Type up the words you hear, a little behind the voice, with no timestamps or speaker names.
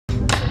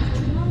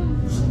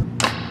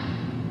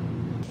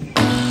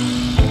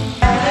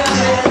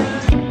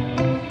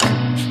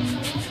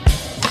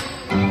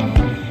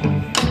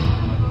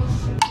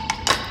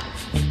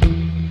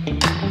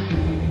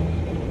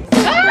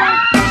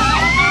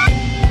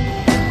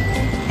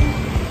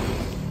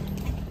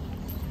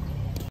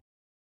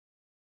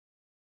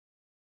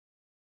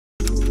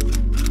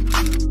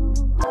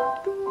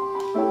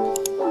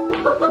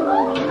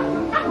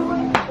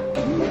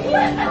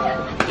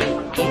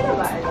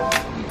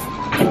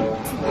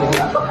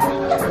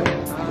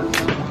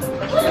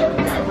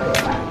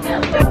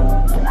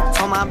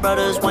my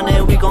brothers, one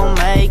day we gon'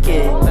 make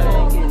it.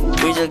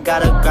 We just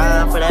gotta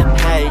grind for that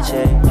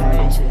paycheck.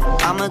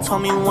 Mama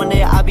told me one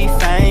day I'll be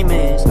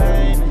famous.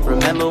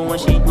 Remember when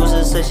she used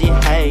to say she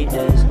hate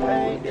this?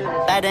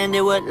 That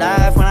ended with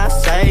life when I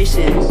say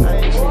shit.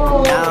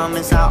 Now I'm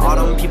inside all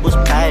them people's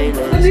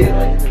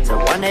playlists. So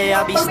one day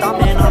I'll be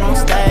stomping on them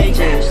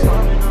stages.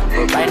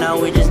 But right now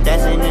we just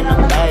dancing in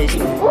the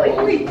basement.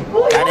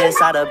 Got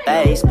inside the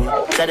basement.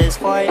 Said it's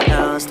 4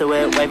 AM, still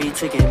with wavy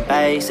tweaking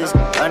bases.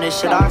 Learn this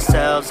shit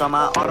ourselves on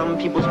my all them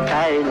people's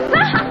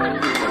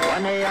playlists.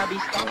 One day I'll be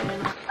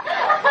stomping.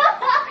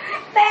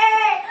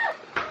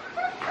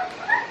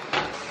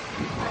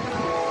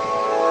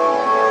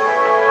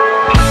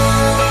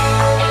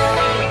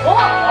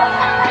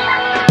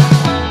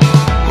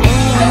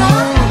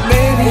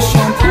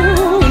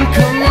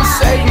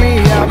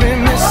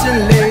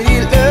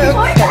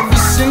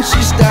 She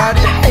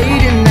started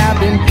hating, I've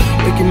been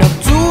waking up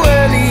too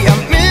early. I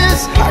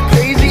miss our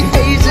crazy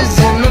hazes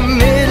in the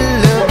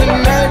middle of the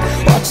night.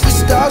 Watch the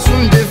stars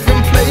from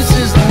different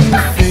places, and the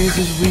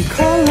phases we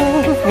call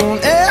love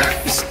won't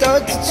ever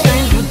start to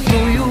change. But do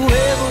you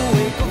ever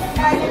wake up?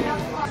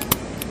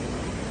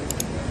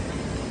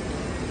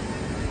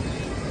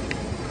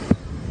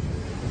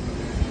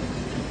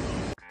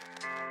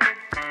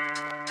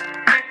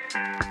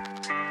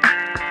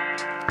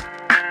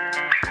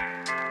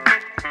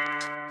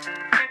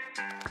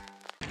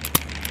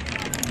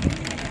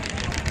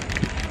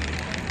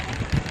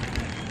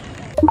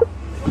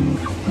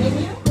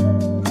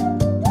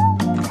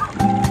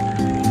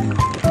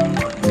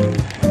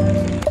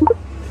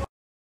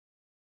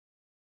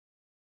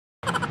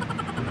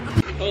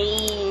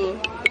 Hey!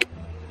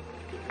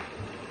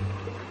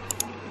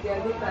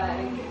 Gago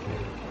tayo.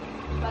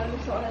 Parang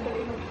gusto ko na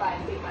tuloy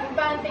mag-panty.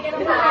 Mag-panty ka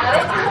na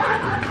tayo?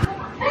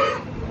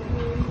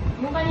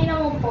 Yung kanina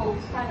mong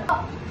post.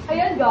 Ano?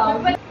 Ayun, gago.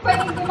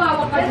 Pwedeng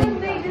gumawa ka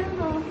dun.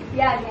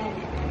 Yan. Yan.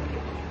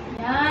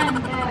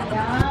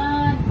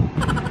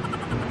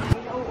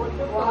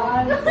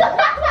 One.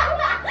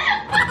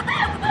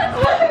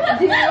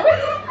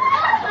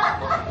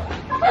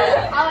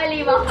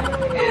 Lima.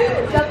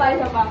 Isa pa.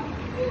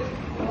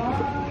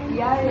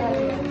 Yan.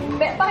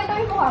 Pakita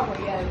mo yung mukha mo.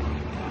 Yan.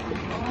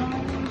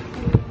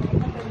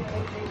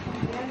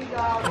 Yan,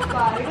 gago.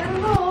 Pare, ganun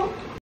mo.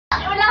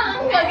 Wala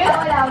kang gaga.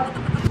 Wala.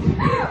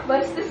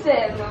 Basta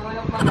sen,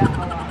 walang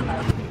magkakawakan.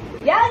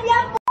 Yan,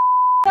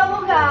 p***a mo,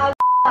 gago.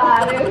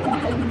 Pare,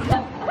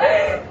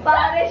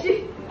 pare,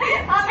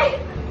 okay.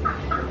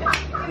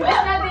 Imbes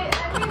natin,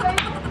 ano ba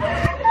yung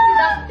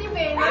seductive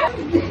eh.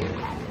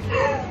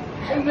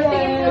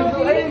 Matingin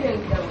mo, ayun yan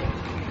daw.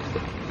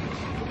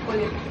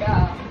 Kulit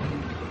ka.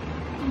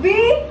 B!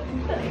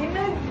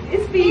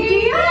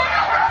 Speaking?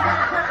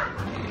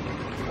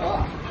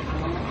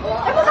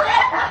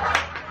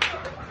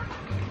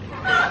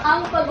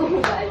 Ang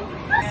pag-uhubal.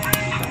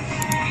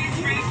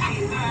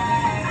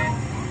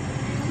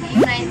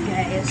 Unite,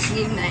 guys.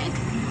 Unite.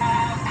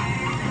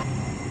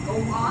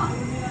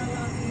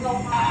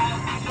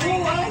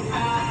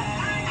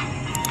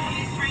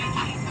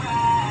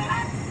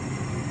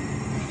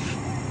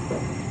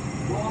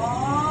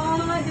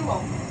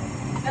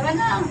 Tara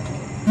na.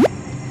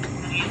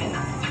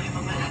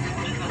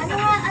 Ano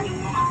nga?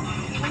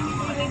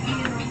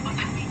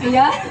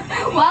 Ayan?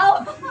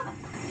 Wow!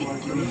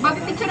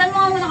 Picturean mo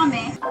nga muna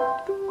kami.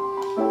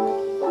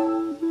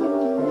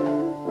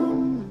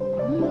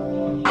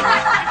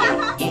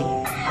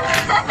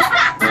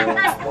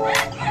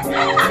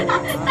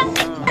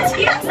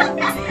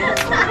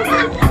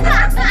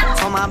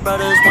 Told my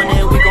brothers one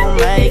day we gon'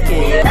 make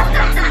it.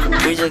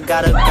 We just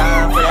gotta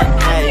grind for that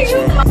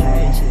paycheck.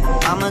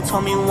 Mama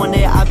told me one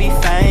day I'll be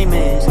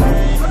famous.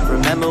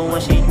 Remember when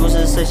she used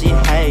to say she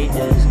hate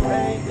this?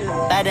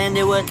 That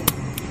ended with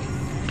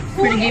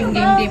Pretty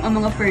game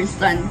ang mga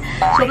person.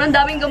 Sobrang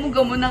daming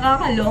gamo-gamo,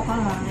 nakakaloka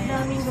ha.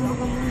 Daming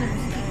gamo-gamo na.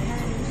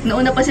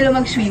 Nauna pa sila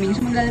mag-swimming,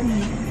 so maglalaro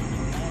nila.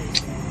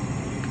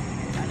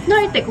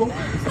 Naite ko.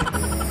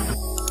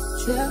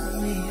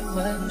 Tell me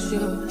what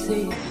you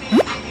see.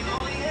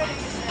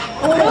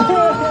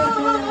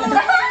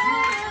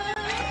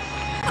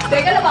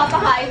 Teka,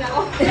 napapakain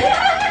ako.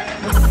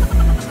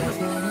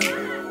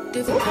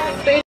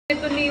 Pero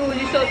ito ni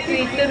Yuli sa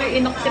Twitter,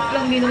 inaccept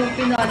lang din naman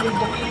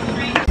pinalibok.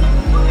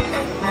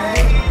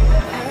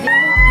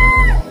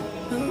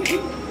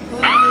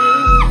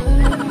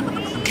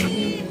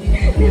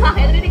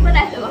 Nakakarinig mo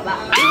tayo sa baba.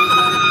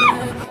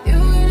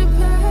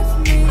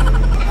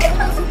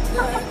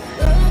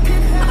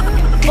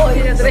 Boy,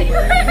 na-try.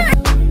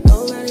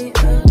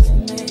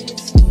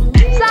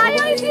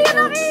 Sayang, hindi na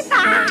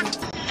nakita!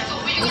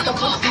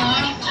 Tapos na.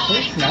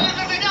 Tapos na?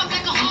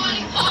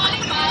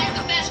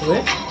 Uwe?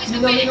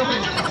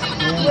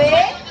 Uwe?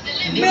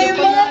 May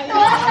mga to!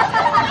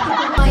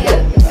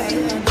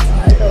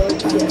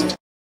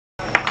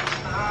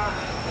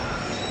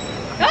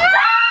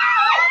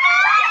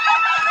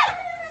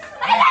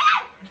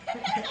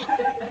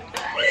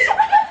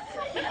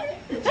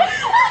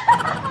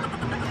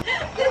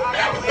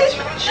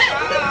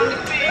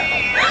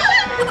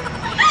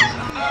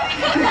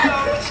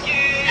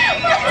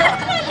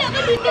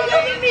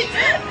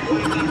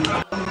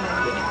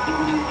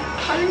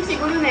 Parang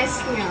siguro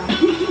nest niya.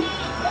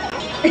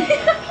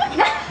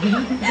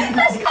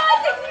 Tapos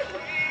katin niyo.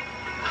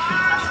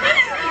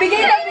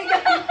 Bigay na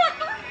bigay.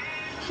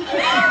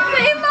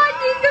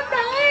 Na-imagine ko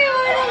na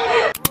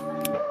ngayon.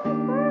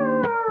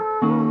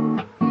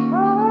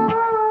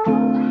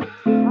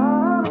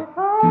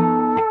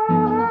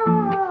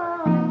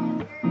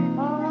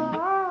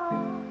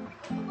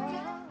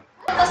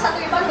 Tapos sa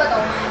tuwipan ba to?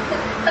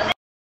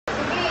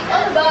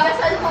 Ano ba?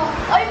 Saan mo?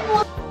 Ay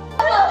po!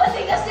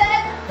 Mapatigas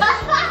yan!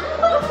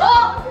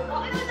 Oh!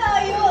 Okay na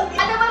tayo!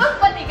 Ano ba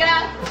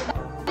magpatigas?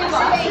 Diba?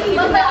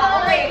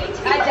 Okay.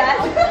 Dyan?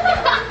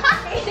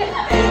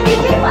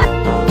 Hindi ba?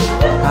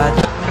 I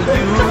don't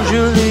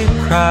usually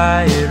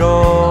cry at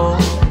all,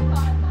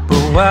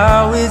 but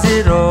wow, is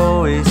it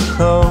always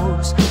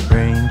close,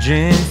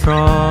 ranging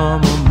from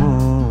a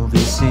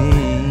movie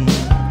scene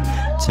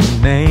to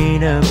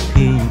made up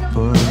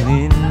people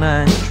in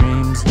my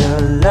dreams.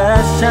 The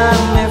last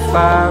time, if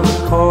I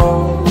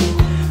recall,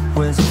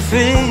 was a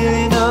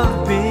feeling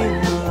of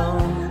being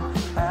alone.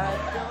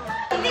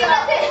 Hindi ba?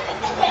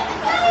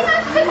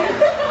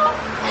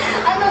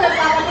 Ano,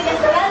 nagpapatigas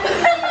na lang?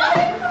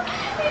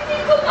 Hindi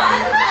ko pa.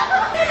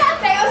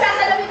 Kaya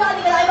sasalamin ko,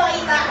 hindi ka lang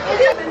makita.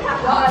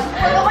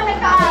 Huwag ako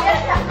nagkakaya.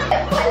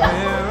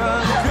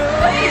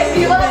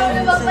 Hindi mo ako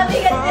na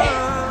magpatigas eh.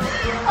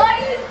 Oy,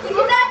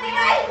 sige na,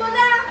 tirahin mo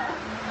na.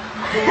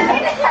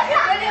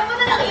 Kaya mo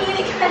na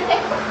nakikinig ka na.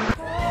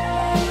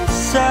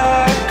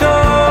 I go,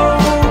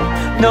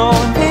 no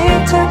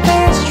need to be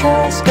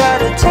stressed,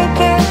 gotta take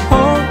it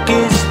home,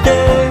 get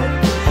there.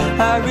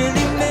 I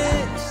really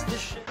miss the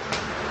shit.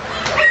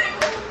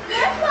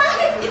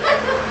 Bakit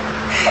gano'n?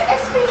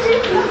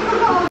 Experience lang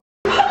ako.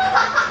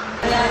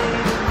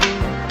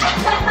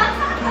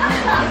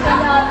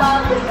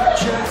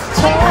 Just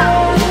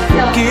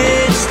take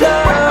it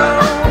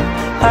slow.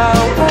 I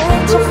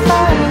wait to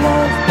find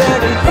love,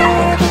 better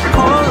hit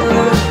all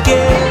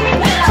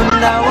again. For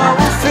now I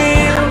will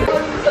feel.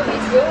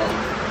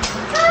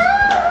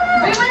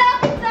 May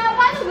malapit na!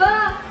 Paano ba?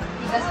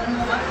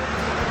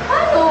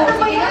 Paano? Ano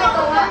ba yan?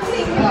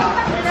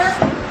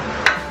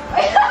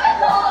 Ay,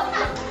 ano?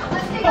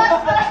 Ang tigas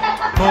pala.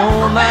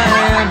 Hold my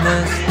hand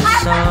as the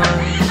sun.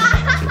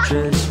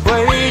 Just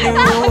waiting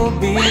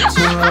won't be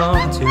too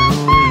long till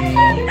we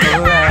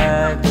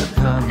arrive at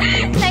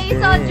coming.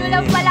 Naisodyo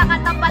lang pala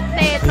katapat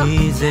nito.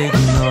 Please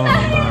ignore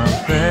my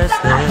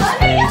restless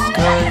face,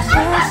 'cause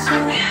it's so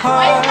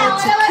hard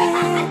to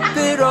keep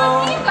it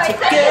all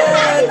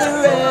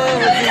together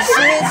ever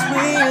since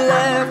we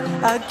left.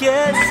 I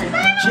guess it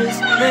just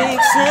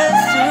makes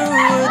sense to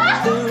what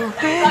the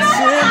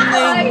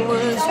reasoning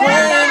was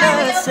when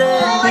I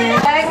said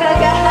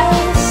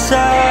yes,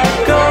 I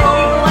go.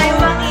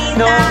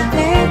 No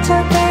need to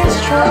be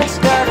stressed,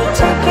 gotta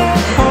take it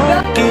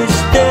home, get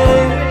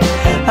there.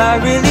 I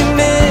really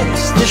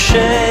miss the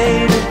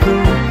shade of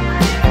blue.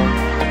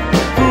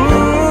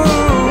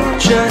 Ooh,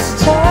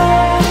 just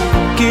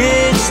take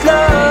it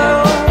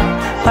slow.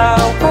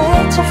 I'll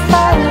wait to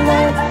find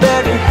love,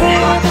 better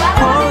hit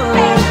all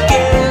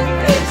again.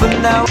 For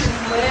now.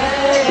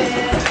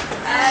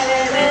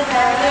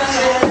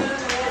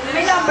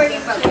 May number ni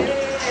Pag.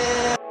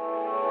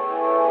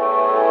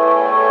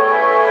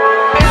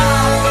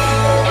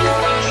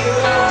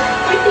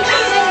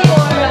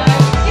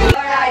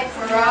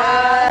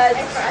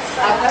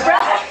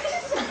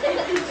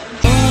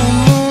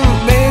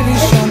 Baby,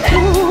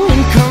 shampoo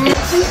and come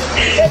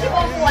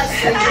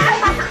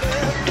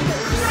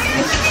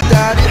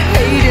started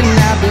hating.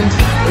 I've been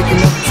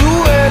waking up too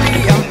early.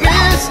 I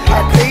miss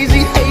our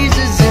crazy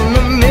hazes in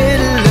the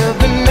middle of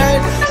the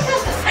night.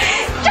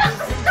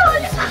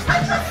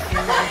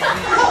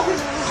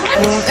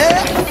 Won't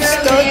ever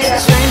start to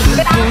change.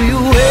 Do you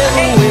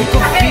ever wake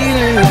up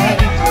feeling like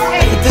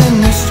then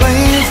the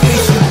flames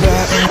facing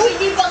back?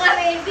 Hindi pa nga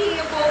ready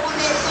yung buko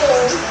nito.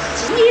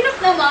 Ang hirap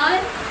naman.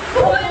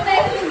 Wala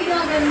tayo yung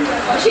ginaganda.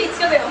 Oh, shades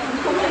ka ba yun?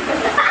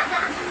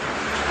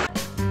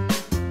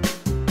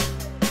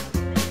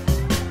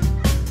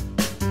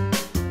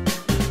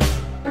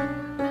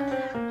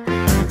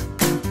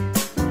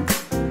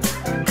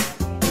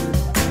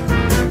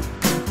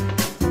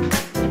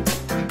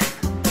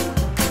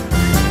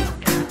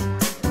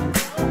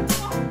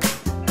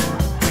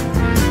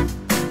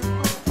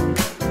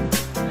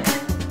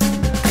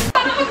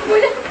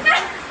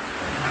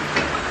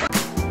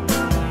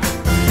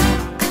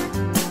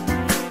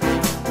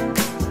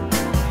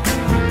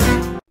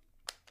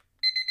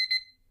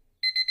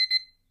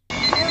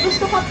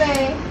 Gusto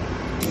kape.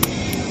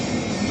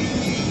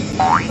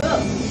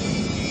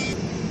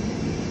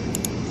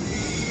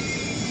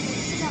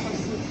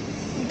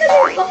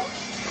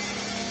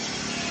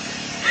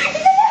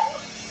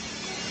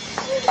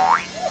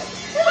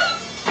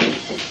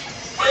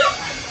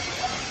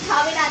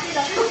 Sabi natin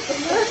lang.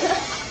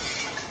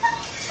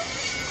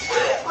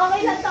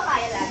 Okay lang to,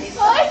 kaya natin.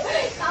 Hoy!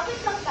 Kapit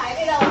lang tayo.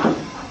 Kailangan.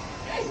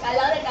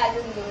 Kala ko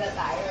nagkasundo na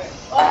tayo.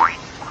 Oy!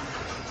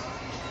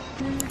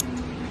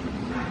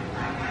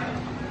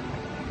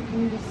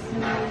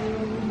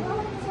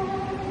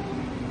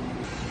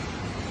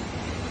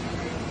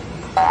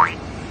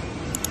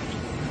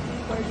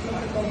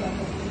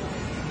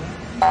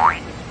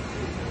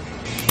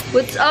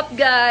 What's up,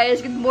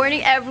 guys? Good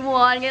morning,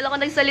 everyone. Ngayon ako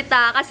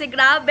nagsalita kasi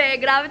grabe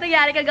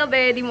nangyari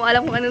kagabi. Di mo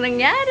alam kung ano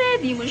nangyari.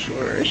 Di mo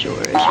sure.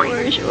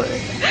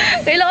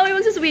 Ngayon lang kami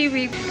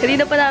magsuswimming.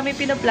 Kanina pa namin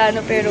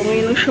pinaplano pero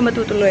ngayon lang siya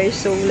matutuloy.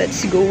 So,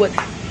 let's go.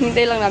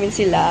 Hintay lang namin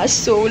sila.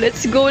 So,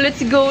 let's go.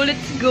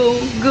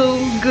 Go.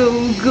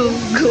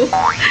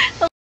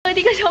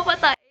 Hindi ka siya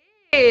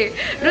patay.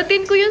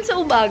 Routine ko yun sa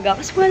umaga.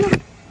 Kasi wala.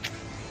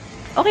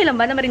 Okay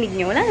lang ba na marinig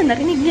niyo? Wala na,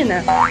 narinig niya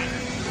na.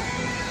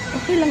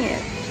 Okay lang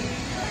yan.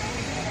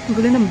 Ang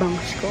gulo ng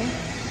bangs ko.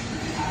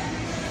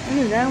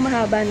 Ano na,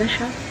 mahaba na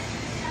siya.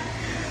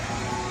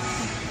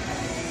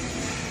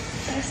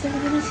 Taas na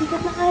naman ang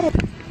sikat na karet.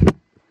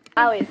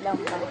 Wait lang.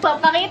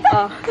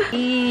 Papakita?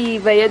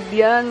 Bayad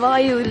yan. Mga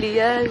Yuli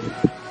yan.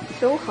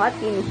 So hot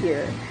in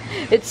here.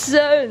 It's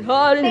so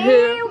hot in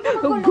here.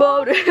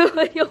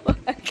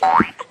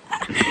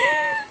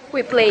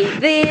 We play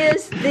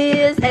this,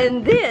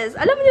 and this.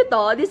 Alam niyo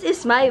to, this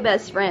is my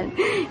best friend.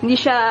 Hindi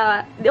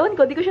siya, di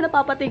ko siya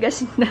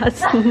napapatigas na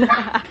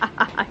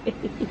slide.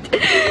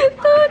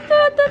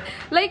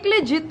 Like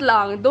legit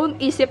lang, don't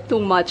isip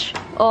too much.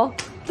 Oh,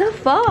 the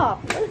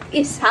fuck? What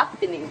is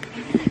happening?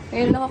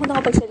 Ngayon lang ako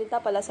nakapagsalita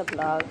pala sa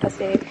vlog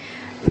kasi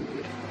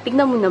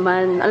tignan mo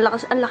naman, ang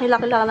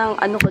laki-laki lang ng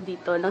ano ko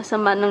dito, ng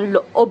sama ng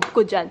loob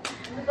ko dyan.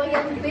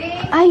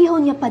 Ayaw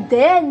niya pa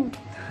din.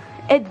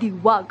 Eh di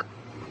wag.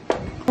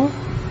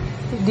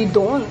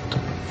 Don't.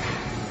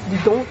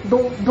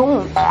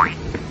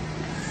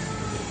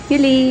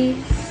 Hili.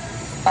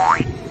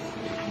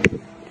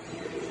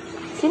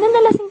 Sino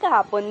nalasing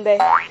kahapon, be?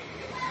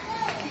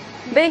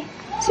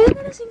 Sino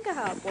nalasing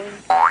kahapon?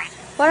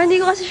 Parang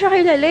hindi ko kasi siya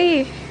kilala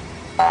eh.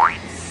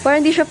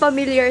 Parang hindi siya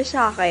familiar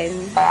sa akin.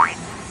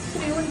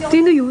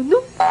 Sino yun?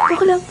 No?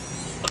 Baka lang.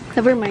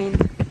 Never mind.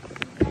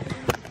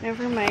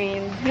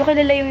 Hindi ko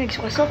kilala yung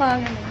nagsuka-suka.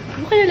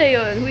 Hindi ko kilala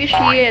yun. Who is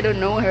she? I don't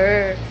know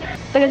her.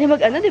 Tagal niya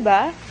mag-ano,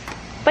 diba?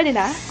 Pwede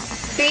na?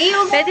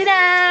 Pwede na!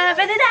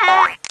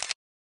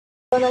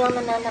 Ano lang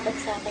nananakit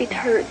sa akin? It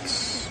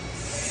hurts.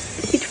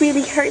 It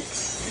really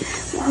hurts.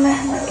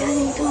 Mama,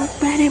 ganito.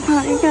 Pwede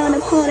pa. Ikaw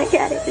na po. It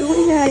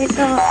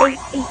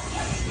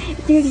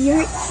really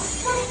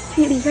hurts. It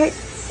really hurts.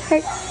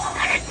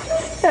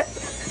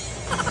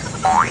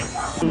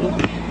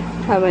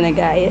 Habang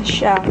nag-aayos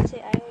siya. Kasi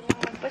ayaw niya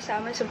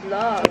magpasama sa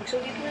vlog. So,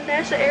 dito na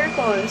tayo sa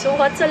aircon. So,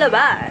 hot sa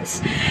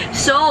labas.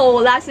 So,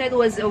 last night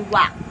was a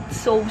whack.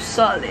 So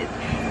solid.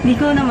 Hindi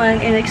ko naman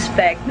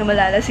in-expect na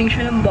malalasing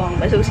siya ng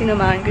bongga. So,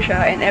 sinamahan ko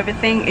siya and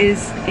everything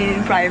is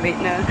in private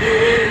na.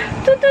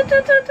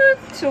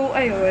 So,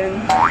 ayun.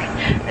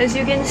 As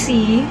you can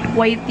see,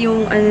 white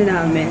yung ano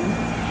namin.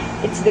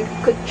 It's the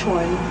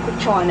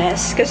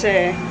kuchones.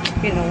 Kasi,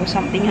 you know,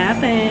 something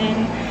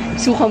happened.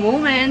 Suka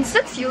moments.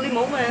 That's silly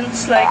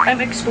moments. Like,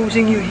 I'm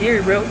exposing you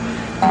here, bro.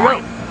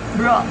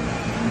 Bro.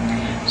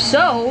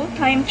 So,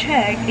 time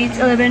check. It's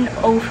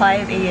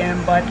 11:05 AM.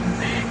 But,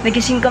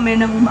 nagising kami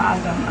ng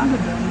umagang. Ano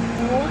doon?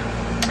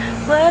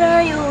 What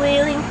are you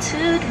willing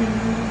to do?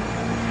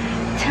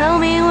 Tell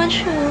me what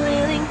you're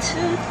willing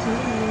to do.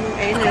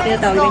 Ayun na,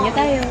 tinatawagan niya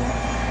tayo.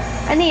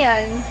 Ano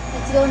yan?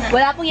 Let's go na.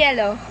 Wala pong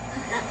yellow.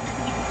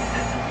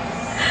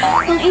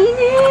 Ang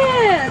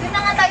init! Dito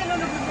nga tayo,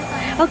 lulubog na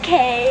tayo.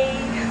 Okay.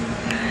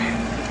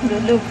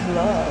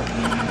 Lulubog.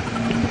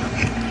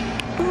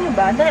 Ano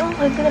ba? Dahil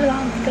ko talaga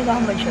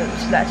akong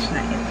mag-shows last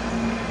night.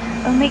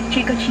 I'll make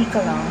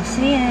chika-chika lang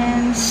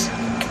since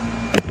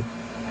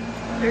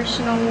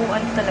there's no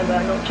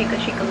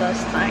chika-chika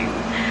last time.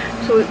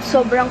 So,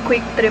 sobrang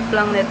quick trip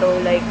lang nito.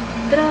 Like,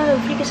 tara,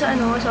 free ka sa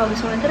ano, sa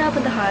August 1, tara,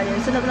 punta ka rin.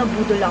 So,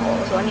 nabudol ako.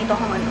 So, anito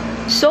akong ano.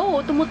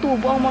 So,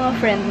 tumutubo ang mga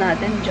friend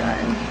natin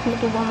dyan.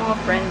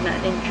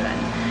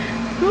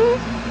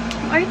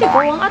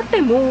 Ang arte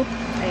mo.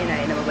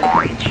 Ayun,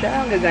 nababalik ulit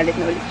siya. Gagalit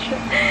na ulit siya.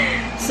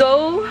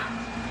 So,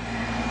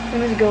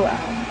 let's go out.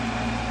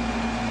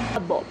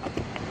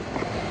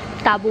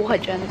 Tabo ka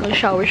dyan. Kung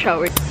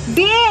shower.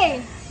 B!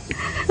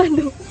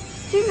 Ano?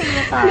 Sino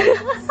na tayo?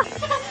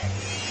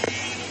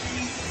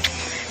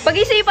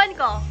 Pag-isipan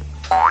ko.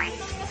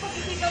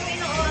 Pag-isipan mo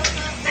ilang oras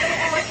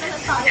na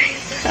lang tayo.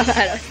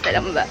 Alas na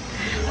lang ba?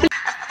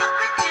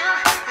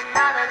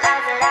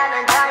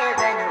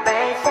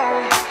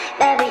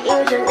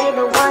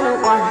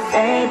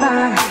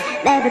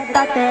 Never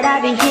thought that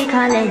I'd be here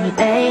calling you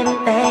baby.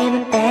 I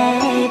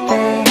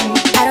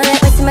don't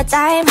like wasting my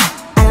time.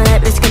 I don't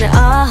like risking it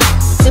all.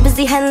 Too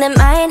busy handling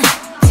mine.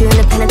 Too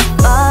independent to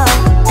fall.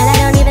 And I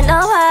don't even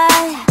know why.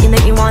 You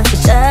make me want to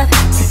shove.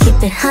 To keep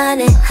it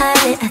honey.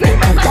 I think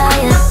I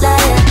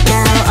liar.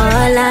 Now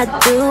all I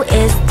do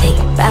is think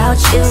about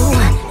you.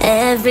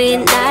 Every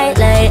night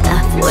lay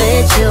up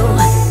with you.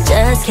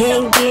 Just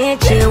can't get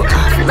you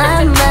off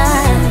my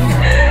mind.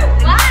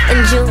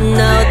 And you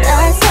know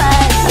that's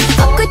why I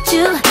fuck with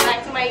you.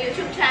 Back to my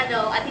YouTube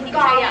channel at hindi ko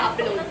siya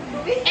i-upload.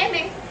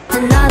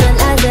 And all the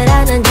lies that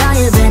I done done,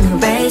 you've been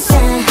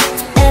erasing.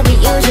 Never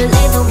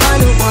usually the one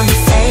who wants to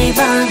save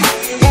on.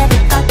 Never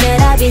thought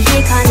that I'd be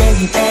here calling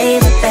you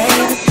baby.